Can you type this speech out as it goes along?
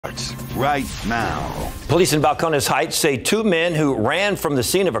Right now. Police in Balcones Heights say two men who ran from the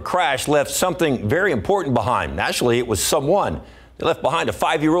scene of a crash left something very important behind. Actually, it was someone. They left behind a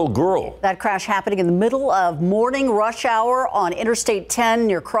 5-year-old girl. That crash happening in the middle of morning rush hour on Interstate 10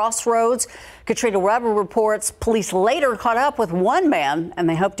 near Crossroads. Katrina Weber reports police later caught up with one man and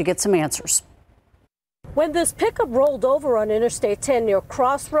they hope to get some answers. When this pickup rolled over on Interstate 10 near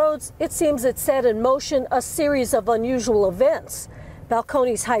Crossroads, it seems it set in motion a series of unusual events.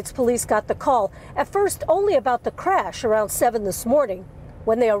 Balcones Heights police got the call, at first only about the crash around 7 this morning.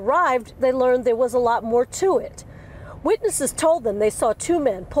 When they arrived, they learned there was a lot more to it. Witnesses told them they saw two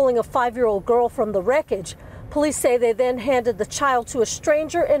men pulling a 5-year-old girl from the wreckage. Police say they then handed the child to a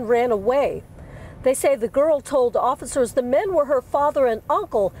stranger and ran away. They say the girl told officers the men were her father and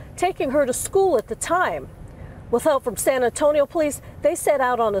uncle taking her to school at the time. With help from San Antonio police, they set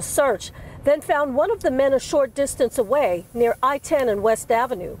out on a search, then found one of the men a short distance away near I-10 and West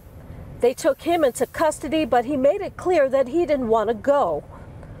Avenue. They took him into custody, but he made it clear that he didn't want to go.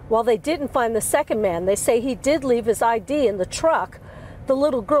 While they didn't find the second man, they say he did leave his ID in the truck. The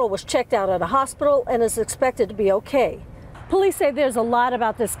little girl was checked out at a hospital and is expected to be okay. Police say there's a lot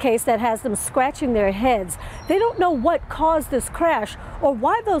about this case that has them scratching their heads. They don't know what caused this crash or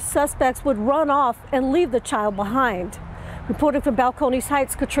why those suspects would run off and leave the child behind. Reporting from Balcones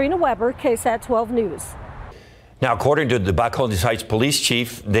Heights, Katrina Weber, KSAT 12 News. Now, according to the Balcones Heights police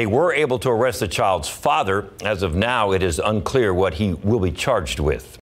chief, they were able to arrest the child's father. As of now, it is unclear what he will be charged with.